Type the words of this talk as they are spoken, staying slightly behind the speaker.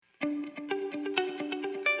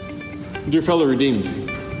Dear fellow redeemed,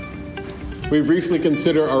 we briefly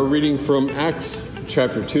consider our reading from Acts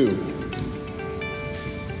chapter 2.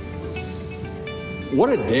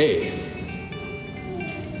 What a day.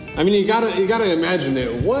 I mean, you gotta imagine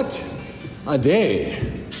it. What a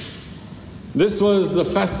day. This was the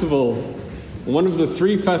festival, one of the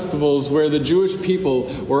three festivals where the Jewish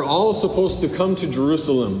people were all supposed to come to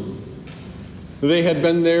Jerusalem. They had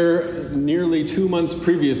been there nearly 2 months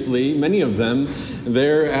previously, many of them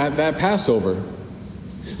there at that Passover.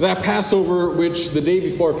 That Passover, which the day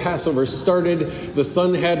before Passover started, the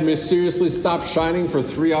sun had mysteriously stopped shining for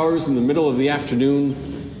 3 hours in the middle of the afternoon.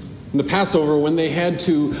 And the Passover, when they had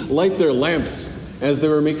to light their lamps as they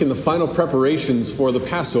were making the final preparations for the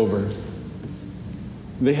Passover,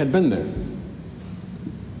 they had been there.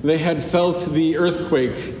 They had felt the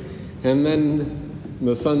earthquake, and then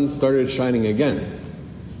the sun started shining again.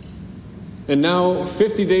 And now,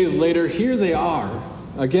 50 days later, here they are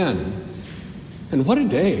again. And what a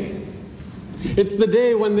day. It's the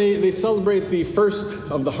day when they celebrate the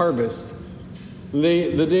first of the harvest.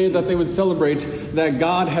 The day that they would celebrate that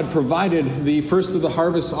God had provided the first of the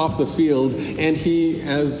harvest off the field, and He,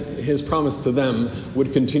 as His promise to them,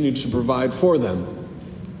 would continue to provide for them.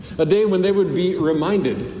 A day when they would be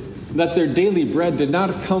reminded that their daily bread did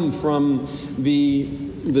not come from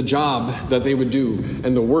the job that they would do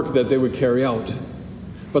and the work that they would carry out,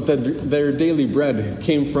 but that their daily bread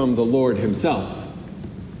came from the Lord Himself.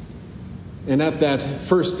 And at that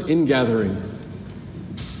first ingathering,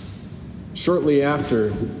 shortly after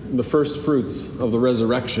the first fruits of the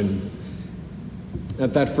resurrection,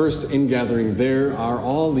 at that first ingathering, there are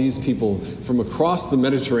all these people from across the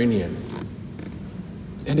Mediterranean.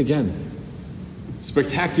 And again,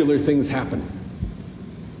 spectacular things happen.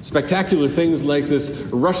 Spectacular things like this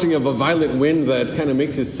rushing of a violent wind that kind of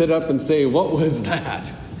makes you sit up and say, what was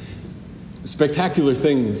that? Spectacular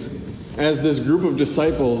things as this group of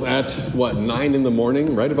disciples at, 9 in the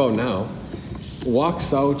morning, right about now,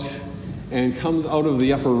 walks out and comes out of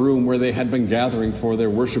the upper room where they had been gathering for their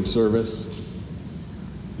worship service.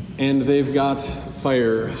 And they've got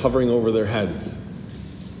fire hovering over their heads,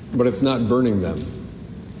 but it's not burning them,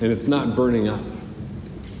 and it's not burning up,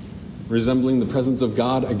 resembling the presence of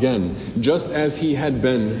God again, just as He had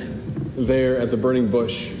been there at the burning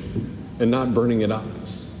bush and not burning it up.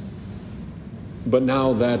 But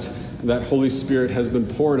now that Holy Spirit has been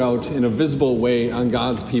poured out in a visible way on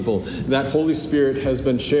God's people, that Holy Spirit has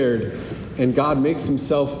been shared, and God makes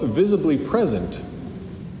Himself visibly present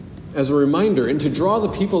as a reminder and to draw the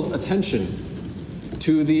people's attention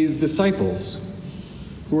to these disciples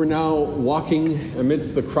who are now walking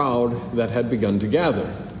amidst the crowd that had begun to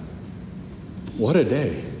gather. What a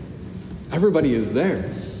day. Everybody is there.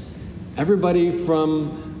 Everybody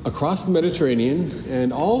from across the Mediterranean,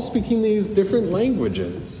 and all speaking these different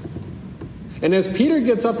languages. And as Peter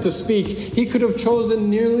gets up to speak, he could have chosen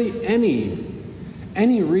nearly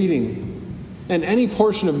any reading and any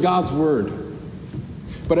portion of God's word.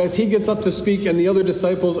 But as he gets up to speak and the other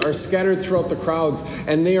disciples are scattered throughout the crowds,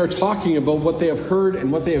 and they are talking about what they have heard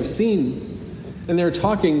and what they have seen, and they're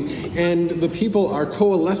talking, and the people are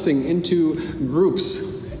coalescing into groups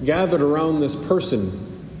gathered around this person,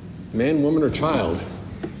 man, woman, or child,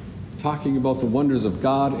 talking about the wonders of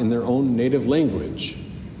God in their own native language.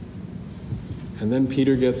 And then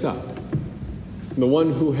Peter gets up. The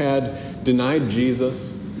one who had denied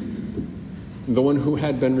Jesus, the one who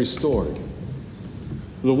had been restored,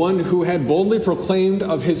 the one who had boldly proclaimed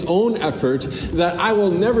of his own effort that I will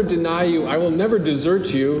never deny you, I will never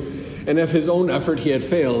desert you, and of his own effort he had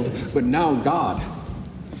failed, but now God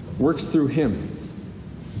works through him.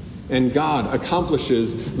 And God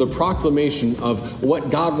accomplishes the proclamation of what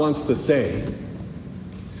God wants to say.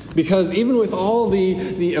 Because even with all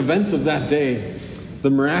the events of that day, the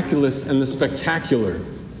miraculous and the spectacular,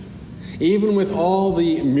 even with all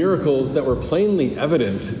the miracles that were plainly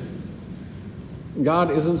evident, God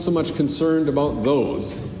isn't so much concerned about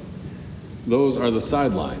those. Those are the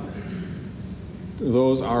sideline.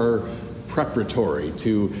 Those are preparatory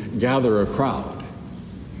to gather a crowd.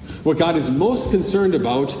 What God is most concerned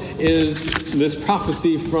about is this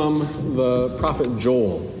prophecy from the prophet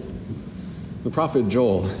Joel. The prophet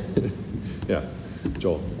Joel. Yeah,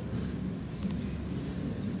 Joel.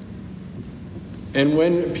 And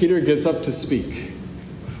when Peter gets up to speak,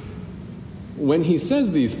 when he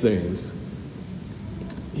says these things,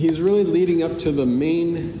 he's really leading up to the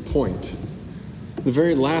main point, the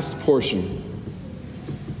very last portion.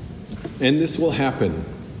 And this will happen.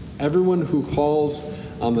 Everyone who calls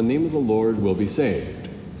on the name of the Lord will be saved.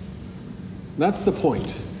 That's the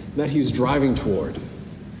point that he's driving toward.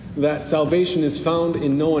 that salvation is found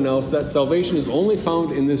in no one else, that salvation is only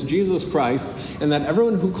found in this Jesus Christ, and that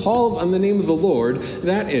everyone who calls on the name of the Lord,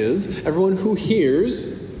 that is, everyone who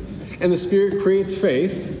hears and the Spirit creates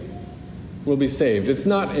faith, will be saved. It's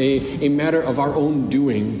not a matter of our own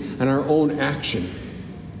doing and our own action.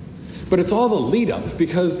 But it's all the lead up,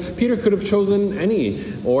 because Peter could have chosen any,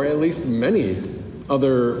 or at least many,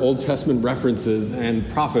 other Old Testament references and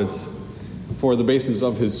prophets for the basis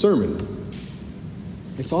of his sermon.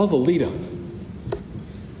 It's all the lead up.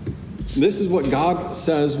 This is what God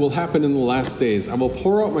says will happen in the last days. I will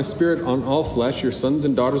pour out my Spirit on all flesh. Your sons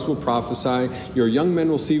and daughters will prophesy. Your young men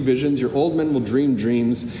will see visions. Your old men will dream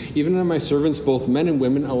dreams. Even on my servants, both men and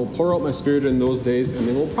women, I will pour out my Spirit in those days, and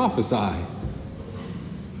they will prophesy.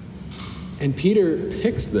 And Peter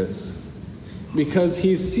picks this because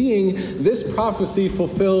he's seeing this prophecy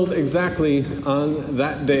fulfilled exactly on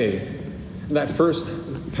that day, that first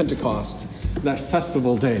Pentecost, that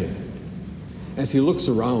festival day, as he looks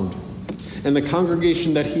around. And the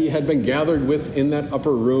congregation that he had been gathered with in that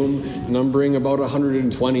upper room, numbering about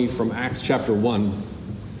 120 from Acts chapter 1,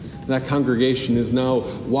 that congregation is now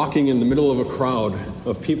walking in the middle of a crowd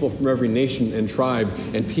of people from every nation and tribe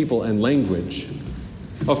and people and language,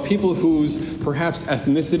 of people whose perhaps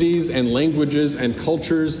ethnicities and languages and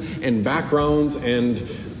cultures and backgrounds and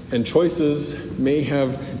choices may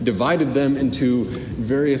have divided them into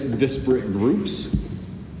various disparate groups.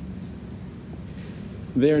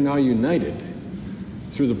 They are now united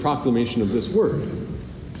through the proclamation of this word,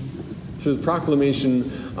 through the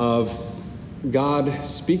proclamation of God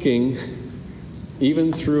speaking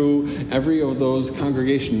even through every of those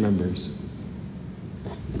congregation members.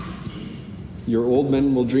 Your old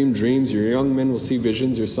men will dream dreams, your young men will see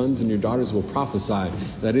visions, your sons and your daughters will prophesy.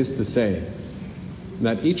 That is to say,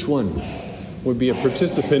 that each one would be a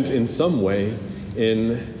participant in some way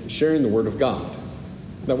in sharing the word of God.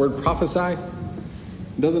 That word prophesy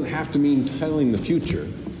doesn't have to mean telling the future.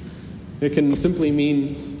 It can simply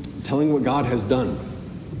mean telling what God has done.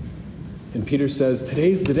 And Peter says,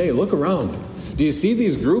 today's the day. Look around. Do you see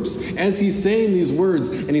these groups? As he's saying these words,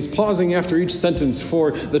 and he's pausing after each sentence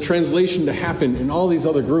for the translation to happen in all these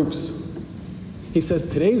other groups, he says,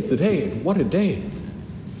 today's the day. What a day.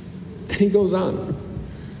 And he goes on.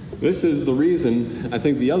 This is the reason, I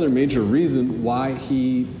think the other major reason why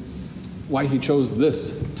he chose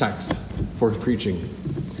this text for preaching.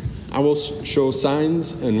 I will show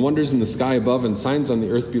signs and wonders in the sky above and signs on the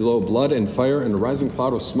earth below, blood and fire and a rising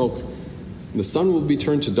cloud of smoke. The sun will be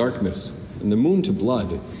turned to darkness and the moon to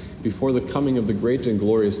blood before the coming of the great and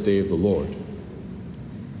glorious day of the Lord.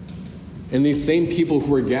 And these same people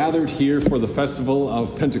who were gathered here for the festival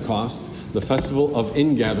of Pentecost, the festival of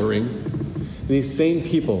ingathering, these same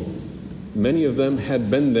people, many of them had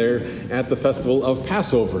been there at the festival of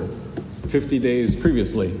Passover 50 days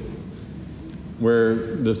previously,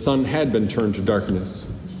 where the sun had been turned to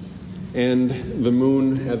darkness. And the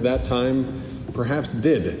moon at that time perhaps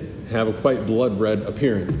did have a quite blood-red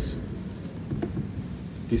appearance.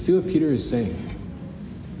 Do you see what Peter is saying?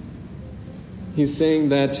 He's saying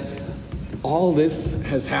that all this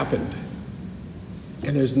has happened,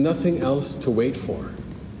 and there's nothing else to wait for.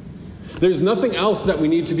 There's nothing else that we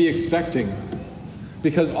need to be expecting,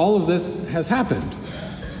 because all of this has happened.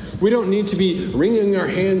 We don't need to be wringing our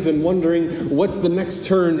hands and wondering what's the next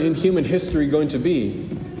turn in human history going to be,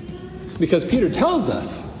 because Peter tells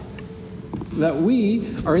us that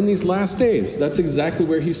we are in these last days. That's exactly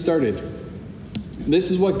where he started.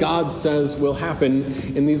 This is what God says will happen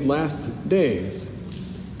in these last days.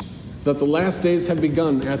 That the last days have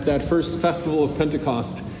begun at that first festival of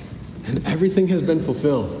Pentecost, and everything has been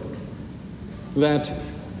fulfilled. That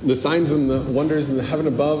the signs and the wonders in the heaven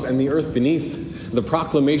above and the earth beneath, the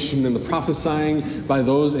proclamation and the prophesying by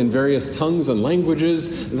those in various tongues and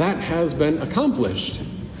languages, that has been accomplished.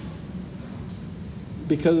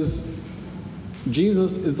 Because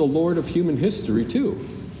Jesus is the Lord of human history too.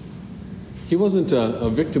 He wasn't a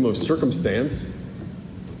victim of circumstance.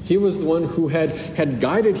 He was the one who had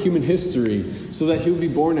guided human history so that he would be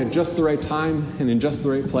born at just the right time and in just the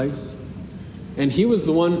right place. And he was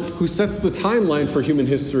the one who sets the timeline for human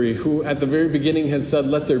history, who at the very beginning had said,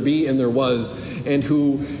 let there be, and there was, and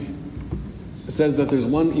who says that there's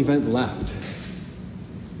one event left,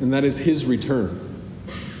 and that is his return.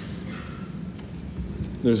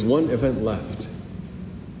 There's one event left.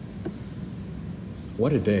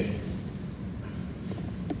 What a day.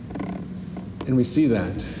 And we see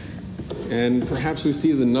that. And perhaps we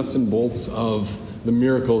see the nuts and bolts of the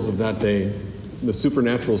miracles of that day, the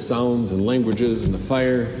supernatural sounds and languages and the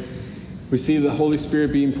fire. We see the Holy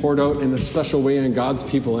Spirit being poured out in a special way on God's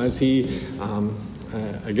people as he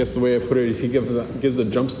I guess the way I put it is he gives a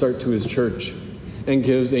jump start to his church and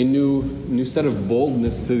gives a new set of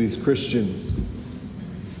boldness to these Christians.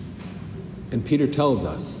 And Peter tells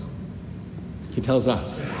us,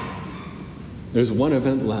 there's one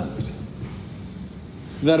event left.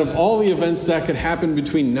 That of all the events that could happen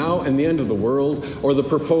between now and the end of the world, or the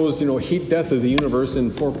proposed, heat death of the universe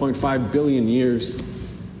in 4.5 billion years,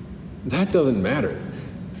 that doesn't matter.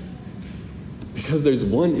 Because there's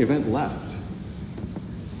one event left,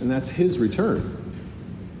 and that's his return.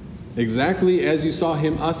 Exactly as you saw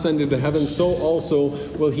him ascend into heaven, so also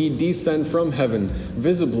will he descend from heaven,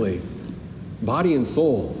 visibly, body and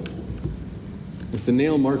soul, with the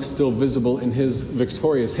nail marks still visible in his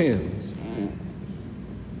victorious hands.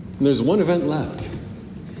 And there's one event left.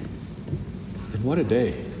 And what a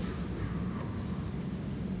day.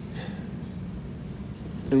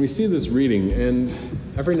 And we see this reading, and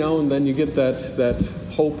every now and then you get that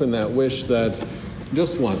hope and that wish that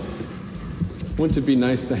just once, wouldn't it be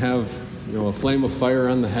nice to have, a flame of fire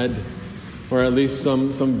on the head, or at least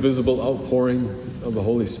some visible outpouring of the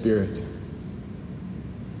Holy Spirit?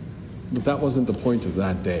 But that wasn't the point of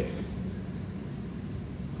that day.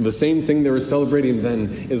 The same thing they were celebrating then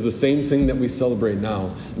is the same thing that we celebrate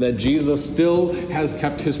now, that Jesus still has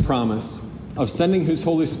kept his promise of sending his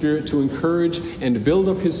Holy Spirit to encourage and build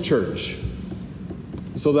up his church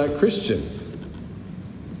so that Christians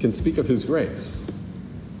can speak of his grace.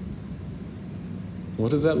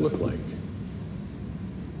 What does that look like?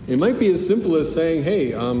 It might be as simple as saying,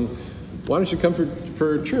 hey, why don't you come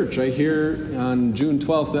for church? I hear on June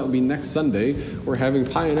 12th, that will be next Sunday, we're having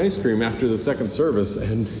pie and ice cream after the second service.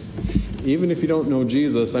 And even if you don't know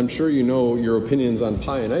Jesus, I'm sure you know your opinions on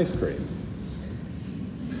pie and ice cream.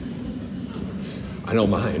 I know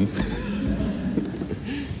mine.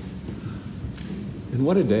 And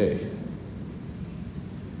what a day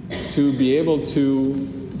to be able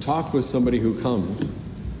to talk with somebody who comes.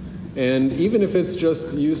 And even if it's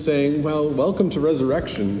just you saying, well, welcome to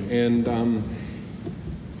Resurrection,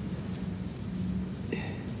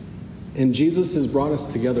 and Jesus has brought us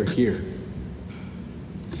together here.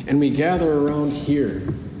 And we gather around here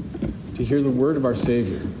to hear the word of our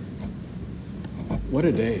Savior. What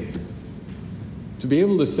a day. To be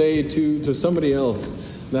able to say to somebody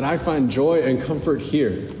else that I find joy and comfort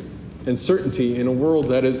here and certainty in a world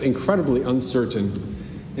that is incredibly uncertain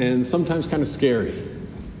and sometimes kind of scary.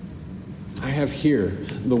 I have here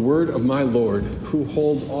the word of my Lord, who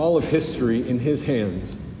holds all of history in his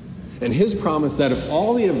hands, and his promise that of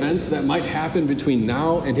all the events that might happen between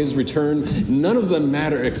now and his return, none of them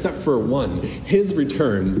matter except for one, his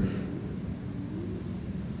return,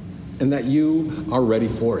 and that you are ready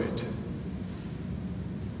for it.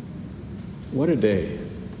 What a day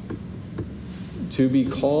to be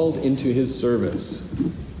called into his service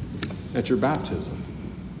at your baptism.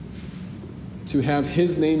 To have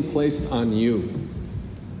his name placed on you,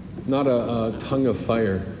 not a tongue of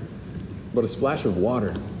fire, but a splash of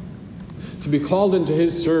water. To be called into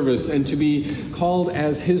his service and to be called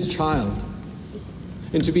as his child,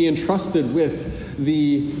 and to be entrusted with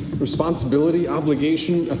the responsibility,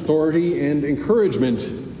 obligation, authority, and encouragement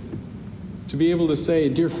to be able to say,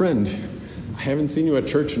 dear friend, I haven't seen you at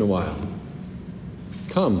church in a while.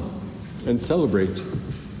 Come and celebrate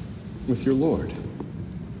with your Lord.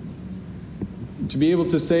 To be able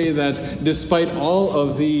to say that despite all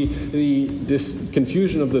of the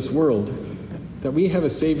confusion of this world, that we have a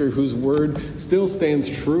Savior whose word still stands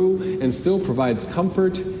true and still provides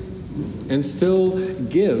comfort and still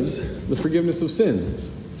gives the forgiveness of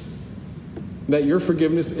sins. That your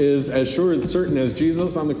forgiveness is as sure and certain as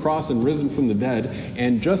Jesus on the cross and risen from the dead,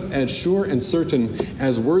 and just as sure and certain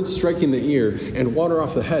as words striking the ear and water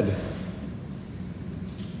off the head.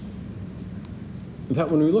 That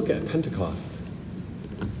when we look at Pentecost,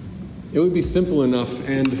 it would be simple enough,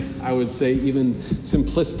 and I would say even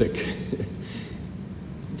simplistic,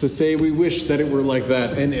 to say we wish that it were like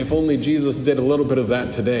that, and if only Jesus did a little bit of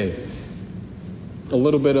that today. A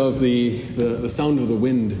little bit of the sound of the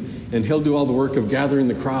wind, and he'll do all the work of gathering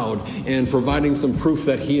the crowd and providing some proof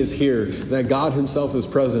that he is here, that God himself is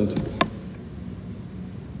present.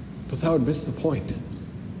 But that would miss the point.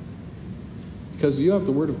 Because you have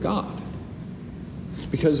the Word of God.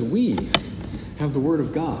 Because we have the Word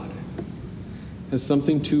of God as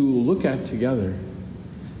something to look at together,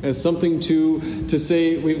 as something to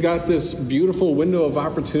say we've got this beautiful window of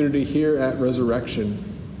opportunity here at Resurrection.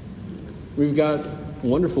 We've got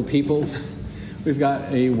wonderful people. We've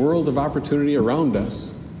got a world of opportunity around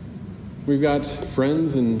us. We've got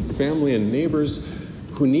friends and family and neighbors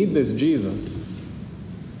who need this Jesus.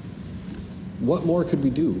 What more could we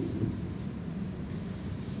do?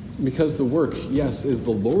 Because the work, yes, is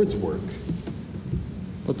the Lord's work,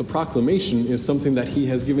 but the proclamation is something that he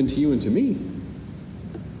has given to you and to me.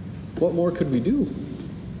 What more could we do?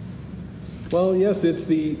 Well, yes, it's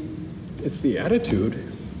the attitude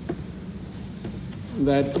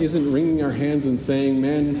that isn't wringing our hands and saying,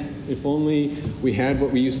 man, if only we had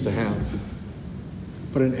what we used to have.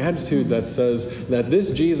 But an attitude that says that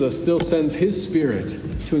this Jesus still sends his Spirit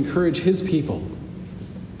to encourage his people.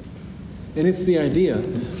 And it's the idea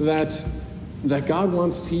that God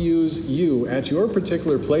wants to use you at your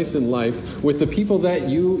particular place in life with the people that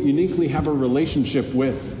you uniquely have a relationship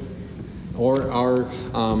with or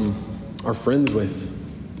are friends with.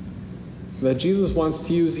 That Jesus wants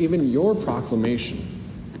to use even your proclamation.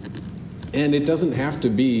 And it doesn't have to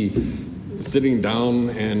be sitting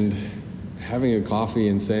down and having a coffee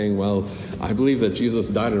and saying, well, I believe that Jesus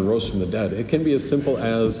died and rose from the dead. It can be as simple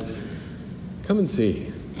as, come and see.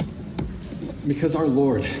 Because our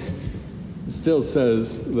Lord still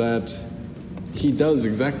says that he does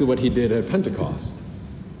exactly what he did at Pentecost.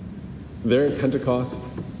 There at Pentecost,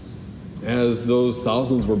 as those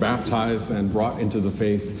thousands were baptized and brought into the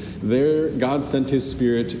faith, there God sent his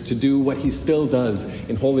Spirit to do what he still does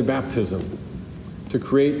in holy baptism, to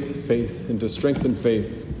create faith and to strengthen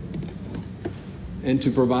faith, and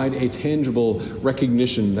to provide a tangible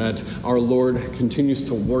recognition that our Lord continues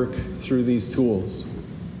to work through these tools.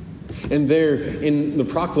 And there, in the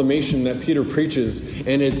proclamation that Peter preaches,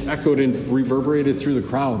 and it's echoed and reverberated through the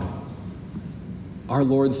crowd, our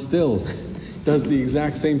Lord still does the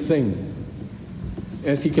exact same thing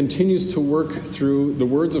as he continues to work through the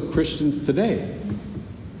words of Christians today,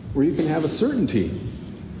 where you can have a certainty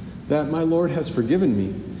that my Lord has forgiven me,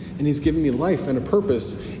 and he's given me life and a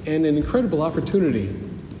purpose and an incredible opportunity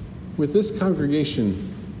with this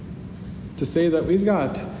congregation to say that we've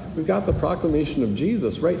got the proclamation of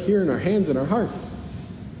Jesus right here in our hands and our hearts.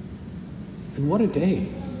 And what a day.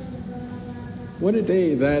 What a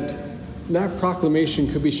day that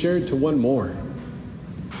proclamation could be shared to one more.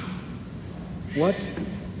 What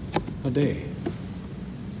a day.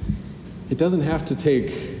 It doesn't have to take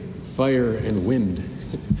fire and wind,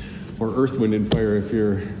 or earth, wind, and fire if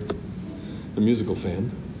you're a musical fan.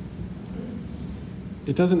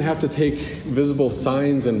 It doesn't have to take visible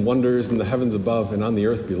signs and wonders in the heavens above and on the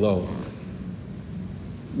earth below.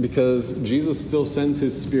 Because Jesus still sends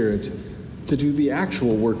his Spirit to do the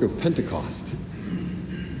actual work of Pentecost,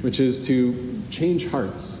 which is to change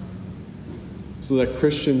hearts so that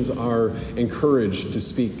Christians are encouraged to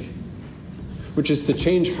speak, which is to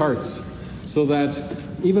change hearts so that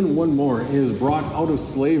even one more is brought out of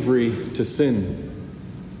slavery to sin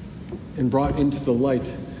and brought into the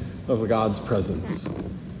light of God's presence.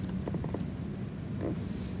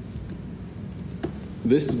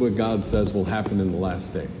 This is what God says will happen in the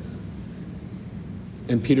last days.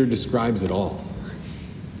 And Peter describes it all.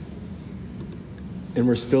 And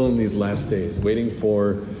we're still in these last days, waiting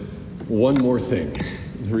for one more thing,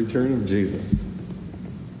 the return of Jesus.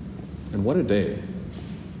 And what a day.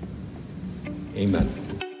 Amen.